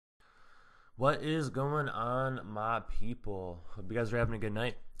What is going on, my people? Hope you guys are having a good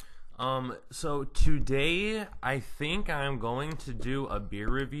night. So today I think I'm going to do a beer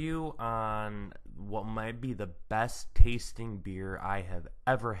review on what might be the best tasting beer I have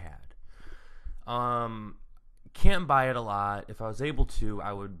ever had. Can't buy it a lot. If I was able to,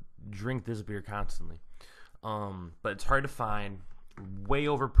 I would drink this beer constantly. But it's hard to find, way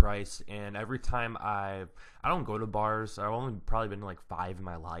overpriced, and every time I don't go to bars. I've only probably been to like 5 in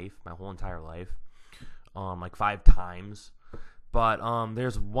my life, my whole entire life. Like 5 times. But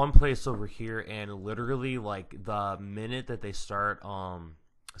there's one place over here, and literally like the minute that they start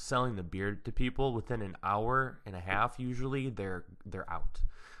selling the beer to people, within an hour and a half usually they're out.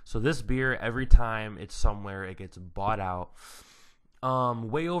 So this beer, every time it's somewhere, it gets bought out.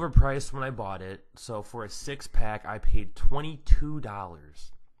 Way overpriced when I bought it. So for a 6-pack, I paid $22.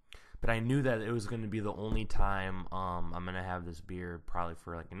 But I knew that it was going to be the only time I'm going to have this beer probably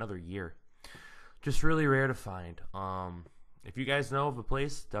for like another year. Just really rare to find. If you guys know of a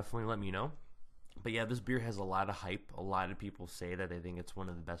place, definitely let me know. But yeah, this beer has a lot of hype. A lot of people say that they think it's one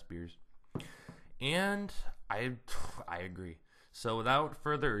of the best beers. And I agree. So without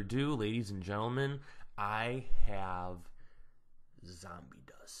further ado, ladies and gentlemen, I have Zombie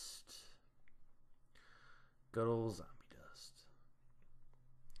Dust. Good old Zombie Dust.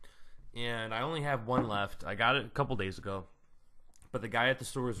 And I only have one left. I got it a couple days ago. But the guy at the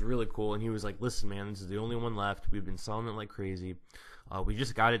store was really cool, and he was like, listen, man, this is the only one left. We've been selling it like crazy. We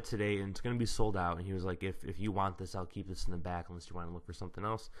just got it today, and it's going to be sold out. And he was like, if you want this, I'll keep this in the back unless you want to look for something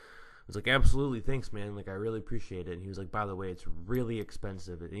else. I was like, absolutely, thanks, man. Like, I really appreciate it. And he was like, by the way, it's really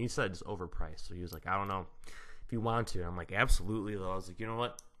expensive. And he said it's overpriced. So he was like, I don't know if you want to. And I'm like, absolutely, though. I was like, you know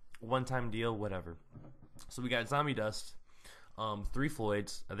what? One-time deal, whatever. So we got Zombie Dust, 3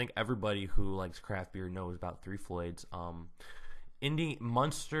 Floyds. I think everybody who likes craft beer knows about 3 Floyds.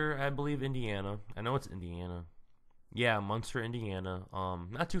 Munster, I believe, Indiana. I know it's Indiana. Yeah, Munster, Indiana.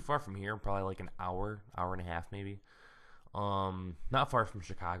 Not too far from here. Probably like an hour and a half, maybe. Not far from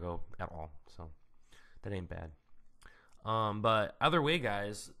Chicago at all. So that ain't bad. But either way,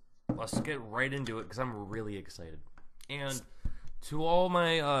 guys, let's get right into it because I'm really excited. And to all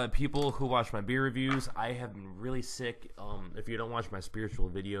my people who watch my beer reviews, I have been really sick. If you don't watch my spiritual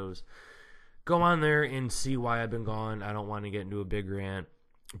videos, go on there and see why I've been gone. I don't want to get into a big rant.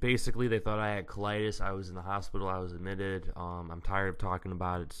 Basically, they thought I had colitis. I was in the hospital. I was admitted. I'm tired of talking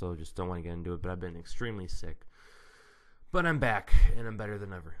about it, so just don't want to get into it. But I've been extremely sick. But I'm back, and I'm better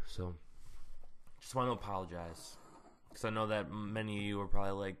than ever. So just want to apologize. Because I know that many of you are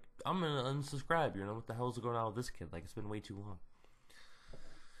probably like, I'm going to unsubscribe. You know, what the hell is going on with this kid? Like, it's been way too long.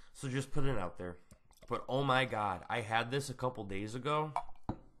 So just put it out there. But, oh my God, I had this a couple days ago.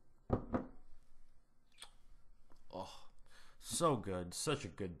 Oh, so good. Such a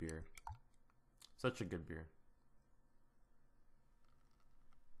good beer. Such a good beer.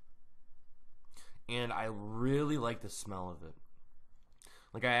 And I really like the smell of it.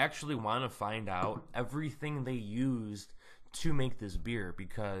 Like, I actually want to find out everything they used to make this beer,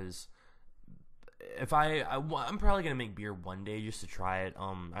 because if I'm probably going to make beer one day just to try it.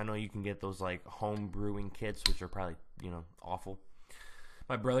 I know you can get those, like, home brewing kits, which are probably, awful.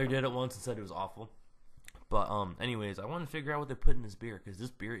 My brother did it once and said it was awful. But anyways, I want to figure out what they put in this beer, because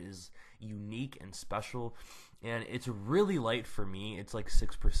this beer is unique and special, and it's really light for me. It's like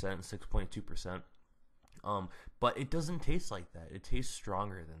 6%, 6.2%. But it doesn't taste like that. It tastes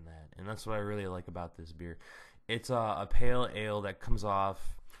stronger than that, and that's what I really like about this beer. It's a pale ale that comes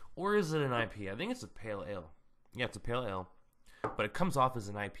off, or is it an IPA? I think it's a pale ale. Yeah, it's a pale ale, but it comes off as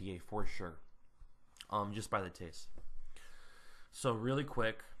an IPA for sure. Just by the taste. So really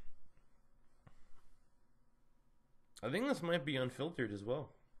quick, I think this might be unfiltered as well.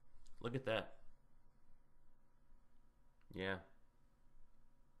 Look at that. Yeah.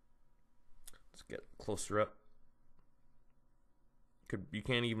 Let's get closer up. You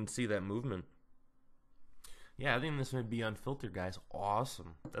can't even see that movement. Yeah, I think this might be unfiltered, guys.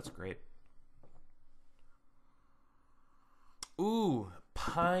 Awesome. That's great. Ooh,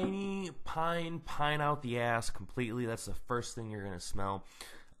 pine out the ass completely. That's the first thing you're going to smell.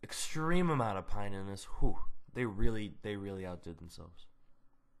 Extreme amount of pine in this. Whew. They really outdid themselves.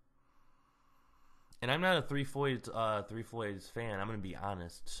 And I'm not a 3 Floyds fan. I'm gonna be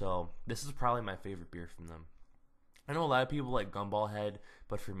honest. So this is probably my favorite beer from them. I know a lot of people like Gumball Head,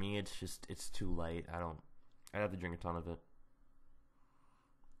 but for me, it's too light. I'd have to drink a ton of it.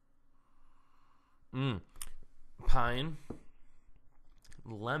 Pine,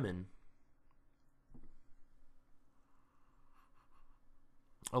 lemon,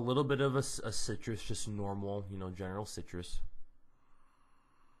 a little bit of a citrus, just normal, general citrus.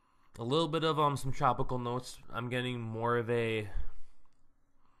 A little bit of some tropical notes. I'm getting more of a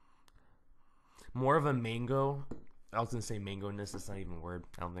mango. I was gonna say mango-ness. That's not even a word,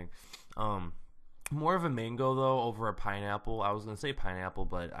 I don't think. More of a mango though over a pineapple. I was gonna say pineapple,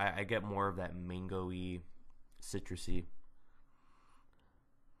 but I get more of that mango-y, citrusy,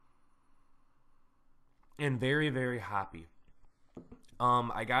 and very, very hoppy.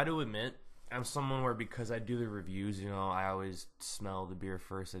 I got to admit, I'm someone where, because I do the reviews, I always smell the beer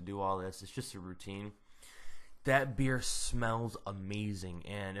first. I do all this. It's just a routine. That beer smells amazing,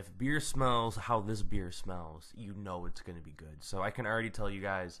 and if beer smells how this beer smells, you know it's going to be good. So I can already tell you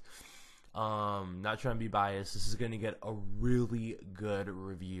guys, not trying to be biased, this is going to get a really good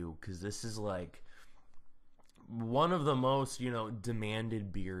review, because this is like one of the most,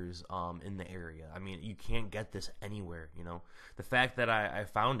 demanded beers in the area. I mean, you can't get this anywhere, The fact that I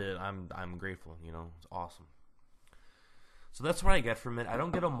found it, I'm grateful, It's awesome. So that's what I get from it. I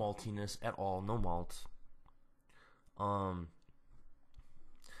don't get a maltiness at all, no malts.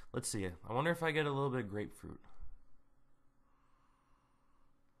 Let's see. I wonder if I get a little bit of grapefruit.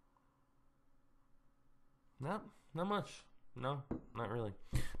 Not much. No, not really.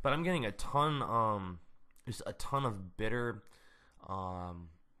 But I'm getting a ton, just a ton of bitter,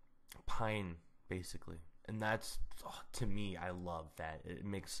 pine, basically. And that's, to me, I love that. It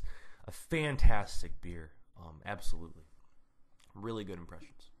makes a fantastic beer. Absolutely. Really good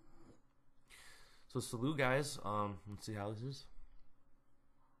impressions. So salute, guys. Let's see how this is.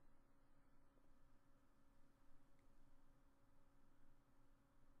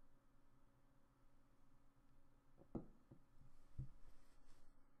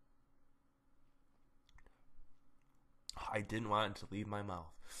 I didn't want it to leave my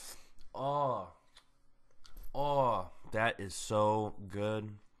mouth. Oh, that is so good.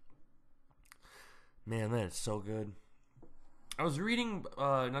 Man, that is so good. I was reading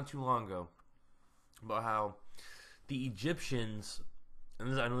not too long ago about how the Egyptians,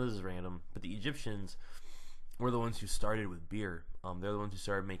 and I know this is random, but the Egyptians were the ones who started with beer. They're the ones who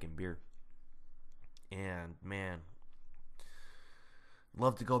started making beer. And, man,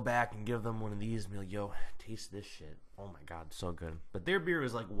 love to go back and give them one of these and be like, yo, taste this shit. Oh my god, so good. But their beer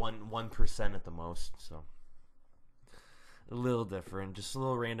is like 1% at the most, so a little different. Just a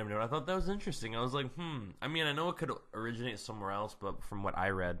little random note. I thought that was interesting. I was like, I mean, I know it could originate somewhere else, but from what I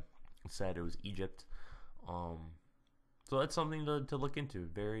read, it said it was Egypt. So that's something to look into.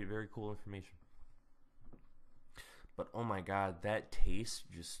 Very, very cool information. But oh my god, that taste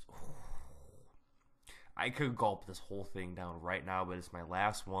just... I could gulp this whole thing down right now, but it's my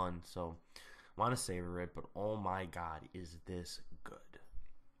last one, so I want to savor it. But oh my god, is this good.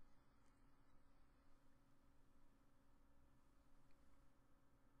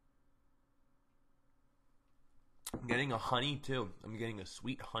 I'm getting a honey too. I'm getting a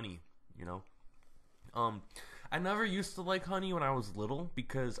sweet honey, I never used to like honey when I was little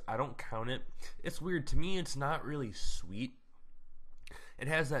because I don't count it. It's weird. To me, it's not really sweet. It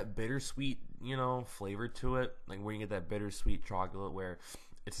has that bittersweet, flavor to it. Like when you get that bittersweet chocolate where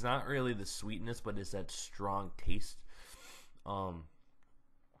it's not really the sweetness, but it's that strong taste. And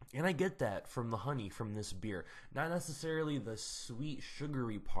I get that from the honey from this beer. Not necessarily the sweet,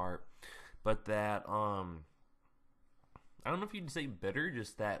 sugary part, but that, I don't know if you'd say bitter,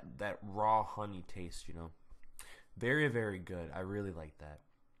 just that raw honey taste, Very, very good. I really like that.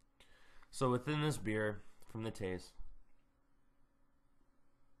 So within this beer, from the taste,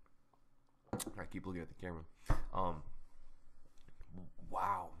 I keep looking at the camera.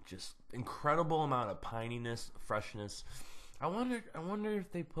 Wow, just incredible amount of pininess, freshness. I wonder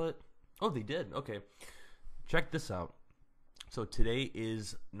if they put... Oh, they did. Okay. Check this out. So today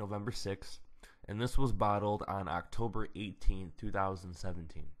is November 6th, and this was bottled on October 18th,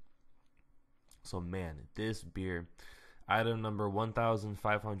 2017. So, man, this beer, item number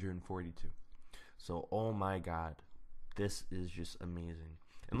 1,542. So, oh my god, this is just amazing.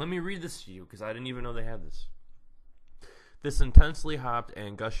 And let me read this to you, because I didn't even know they had this. This intensely hopped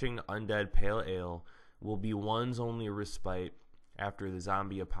and gushing undead pale ale will be one's only respite after the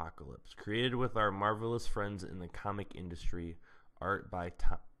zombie apocalypse. Created with our marvelous friends in the comic industry, art by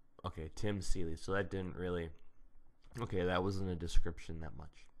Tim Seeley. So that didn't really... Okay, that wasn't a description that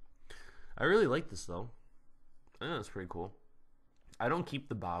much. I really like this, though. I think that's pretty cool. I don't keep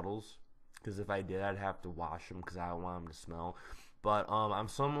the bottles, because if I did, I'd have to wash them, because I don't want them to smell. But I'm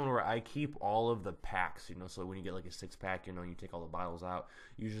someone where I keep all of the packs, so when you get like a 6-pack, you take all the bottles out.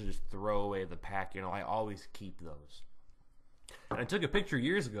 You usually just throw away the pack, I always keep those. And I took a picture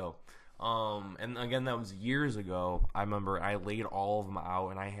years ago And again, that was years ago. I remember I laid all of them out,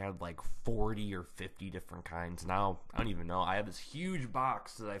 and I had like 40 or 50 different kinds. Now I don't even know. I have this huge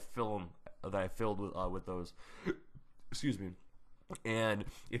box that I filled with those. Excuse me. And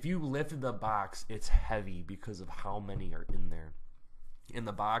if you lift the box, it's heavy because of how many are in there. And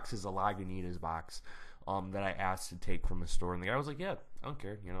the box is a Lagunitas box that I asked to take from a store, and the guy was like, "Yeah, I don't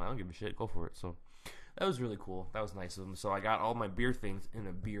care. I don't give a shit. Go for it." So that was really cool. That was nice of him. So I got all my beer things in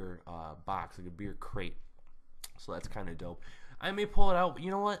a beer box, like a beer crate. So that's kind of dope. I may pull it out. You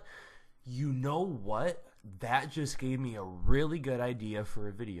know what? That just gave me a really good idea for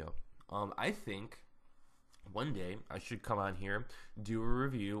a video. I think one day I should come on here, do a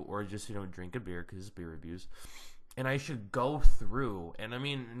review, or just drink a beer because it's beer reviews. And I should go through, and I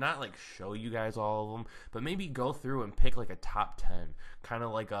mean, not like show you guys all of them, but maybe go through and pick like a top 10, kind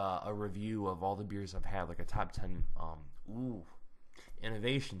of like a review of all the beers I've had, like a top 10.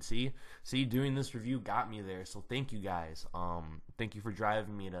 Innovation. See, doing this review got me there. So thank you guys. Thank you for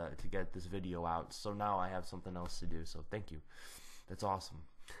driving me to get this video out. So now I have something else to do. So thank you. That's awesome.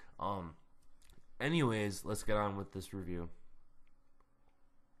 Anyways, let's get on with this review.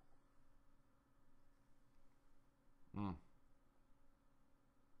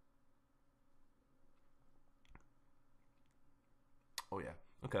 Oh yeah.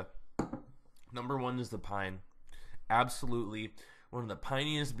 Okay. Number one is the pine. Absolutely one of the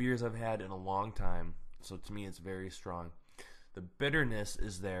piniest beers I've had in a long time. So to me, it's very strong. The bitterness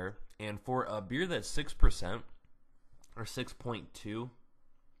is there, and for a beer that's 6% or 6.2,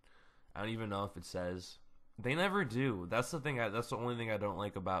 I don't even know if it says. They never do. That's the thing. That's the only thing I don't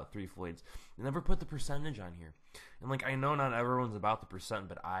like about Three Floyds. They never put the percentage on here. And like, I know not everyone's about the percent,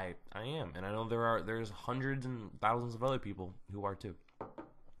 but I am, and I know there's hundreds and thousands of other people who are too.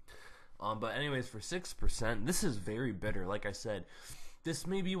 But anyways, for 6%, this is very bitter. Like I said, this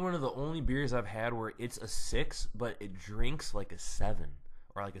may be one of the only beers I've had where it's a 6, but it drinks like a 7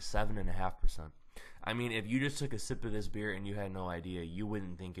 or like a 7.5%. I mean, if you just took a sip of this beer and you had no idea, you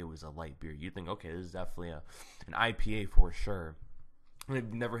wouldn't think it was a light beer. You'd think, okay, this is definitely an IPA for sure. And if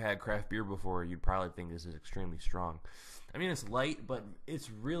you've never had craft beer before, you'd probably think this is extremely strong. I mean, it's light, but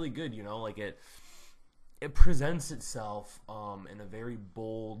it's really good, like it presents itself in a very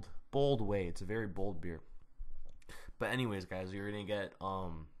bold way. It's a very bold beer. But anyways, guys, you're gonna get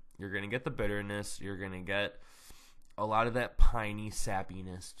the bitterness. You're gonna get a lot of that piney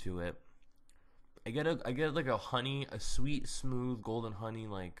sappiness to it. I get like a sweet, smooth, golden honey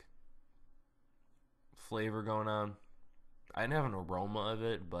like flavor going on. I didn't have an aroma of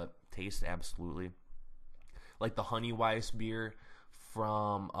it, but taste absolutely. Like the Honey Weiss beer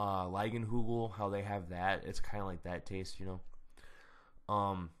from Leigenhugel, how they have that. It's kind of like that taste,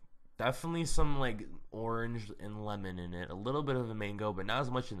 Definitely some like orange and lemon in it. A little bit of the mango, but not as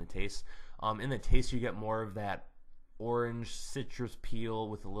much in the taste. In the taste, you get more of that orange citrus peel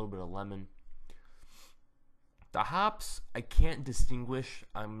with a little bit of lemon. The hops, I can't distinguish.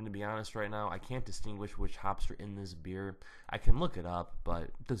 I'm going to be honest right now. I can't distinguish which hops are in this beer. I can look it up, but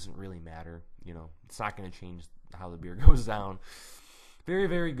it doesn't really matter. It's not going to change how the beer goes down. Very,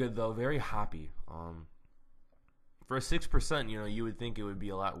 very good, though. Very hoppy. For a 6%, you would think it would be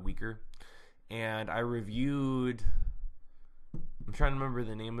a lot weaker. And I reviewed, I'm trying to remember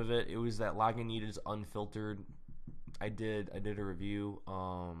the name of it. It was that Lagunitas Unfiltered. I did a review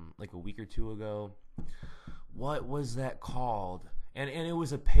like a week or two ago. What was that called? And it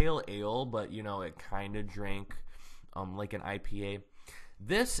was a pale ale, but it kind of drank like an IPA.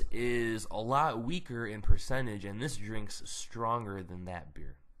 This is a lot weaker in percentage, and this drinks stronger than that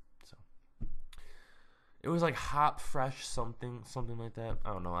beer. So it was like hop fresh something like that.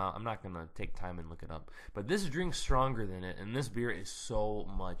 I don't know. I'm not gonna take time and look it up. But this drinks stronger than it, and this beer is so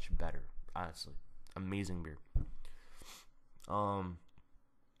much better. Honestly, amazing beer. I'm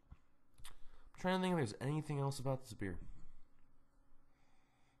trying to think if there's anything else about this beer.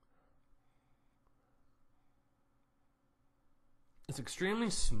 It's extremely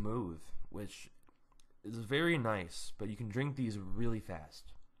smooth, which is very nice, but you can drink these really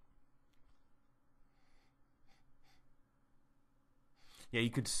fast. Yeah, you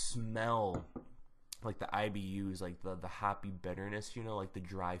could smell like the IBUs, like the hoppy bitterness, like the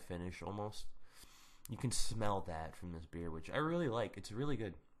dry finish almost. You can smell that from this beer, which I really like. It's really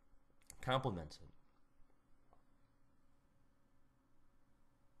good. Compliments it.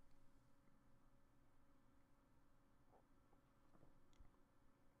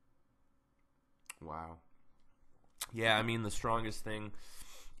 Wow. Yeah, I mean, the strongest thing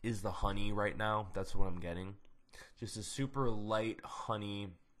is the honey right now. That's what I'm getting. Just a super light honey.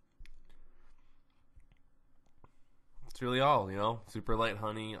 That's really all, you know. Super light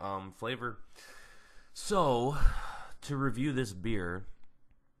honey flavor. So, to review this beer,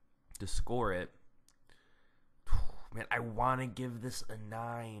 to score it, man, I want to give this a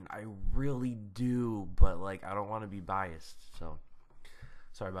 9. I really do, but like I don't want to be biased. So,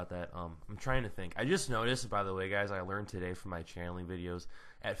 sorry about that. I'm trying to think. I just noticed, by the way, guys, I learned today from my channeling videos,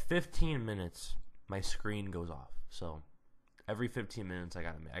 at 15 minutes, my screen goes off. So, every 15 minutes, I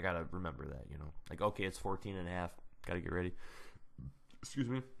gotta remember that, you know. Like, okay, it's 14 and a half. Gotta get ready. Excuse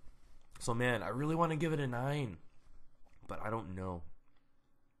me. So, man, I really want to give it a 9, but I don't know.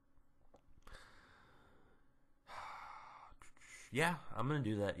 Yeah, I'm going to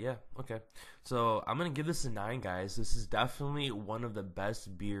do that. Yeah, okay. So, I'm going to give this a 9, guys. This is definitely one of the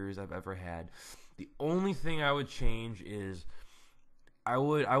best beers I've ever had. The only thing I would change is I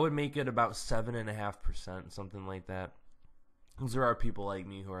would make it about 7.5%, something like that. Because there are people like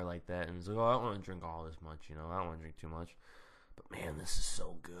me who are like that, and it's like, oh, I don't want to drink all this much, you know. I don't want to drink too much. But, man, this is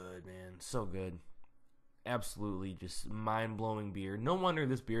so good, man. So good. Absolutely just mind-blowing beer. No wonder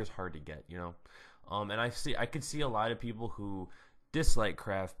this beer is hard to get, you know. And I could see a lot of people who dislike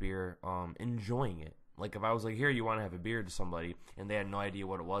craft beer enjoying it. Like, if I was like, here, you want to have a beer to somebody, and they had no idea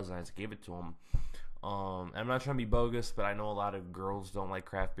what it was, and I just gave it to them. I'm not trying to be bogus, but I know a lot of girls don't like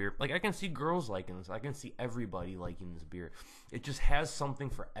craft beer. Like, I can see girls liking this. I can see everybody liking this beer. It just has something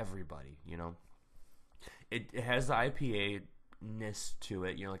for everybody, you know. It has the IPA-ness to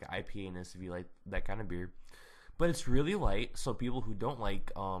it, you know, like IPA-ness if you like that kind of beer. But it's really light, so people who don't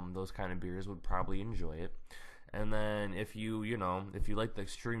like those kind of beers would probably enjoy it. And then if you like the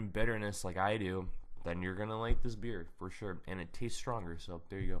extreme bitterness like I do, then you're going to like this beer for sure. And it tastes stronger, so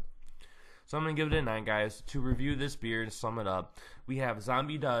there you go. So I'm going to give it a 9, guys. To review this beer, to sum it up, we have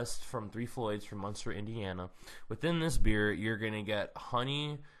Zombie Dust from Floyds from Munster, Indiana. Within this beer, you're going to get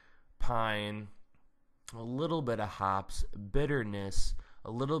honey, pine, a little bit of hops, bitterness,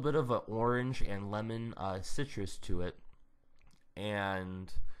 a little bit of an orange and lemon citrus to it.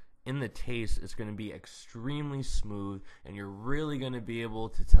 And in the taste, it's going to be extremely smooth, and you're really going to be able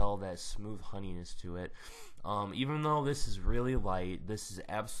to tell that smooth honeyness to it. Even though this is really light, this is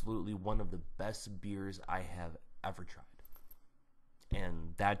absolutely one of the best beers I have ever tried.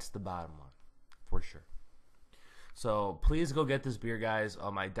 And that's the bottom line, for sure. So please go get this beer, guys.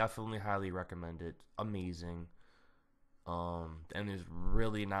 I definitely highly recommend it. Amazing. And there's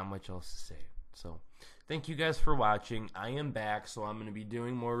really not much else to say. So thank you guys for watching. I am back, so I'm going to be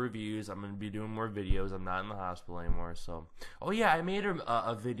doing more reviews. I'm going to be doing more videos. I'm not in the hospital anymore. So, oh yeah, I made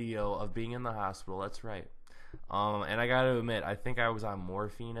a video of being in the hospital. That's right. And I got to admit, I think I was on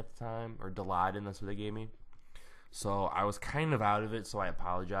morphine at the time, or Dilaudid, that's what they gave me. So I was kind of out of it, so I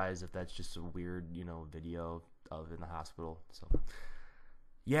apologize if that's just a weird, you know, video of in the hospital. So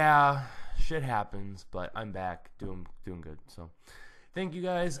yeah, shit happens, but I'm back, doing good. So thank you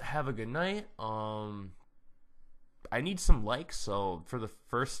guys. Have a good night. I need some likes, so for the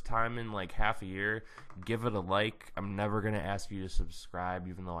first time in like half a year, give it a like. I'm never gonna ask you to subscribe,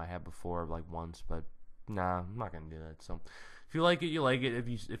 even though I have before, like once, but nah, I'm not gonna do that. So if you like it, you like it.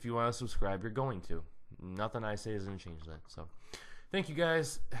 If you want to subscribe, you're going to. Nothing I say is gonna change that. So thank you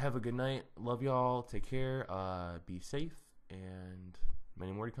guys. Have a good night. Love y'all. Take care. Be safe, and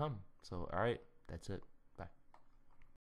many more to come. So all right, that's it.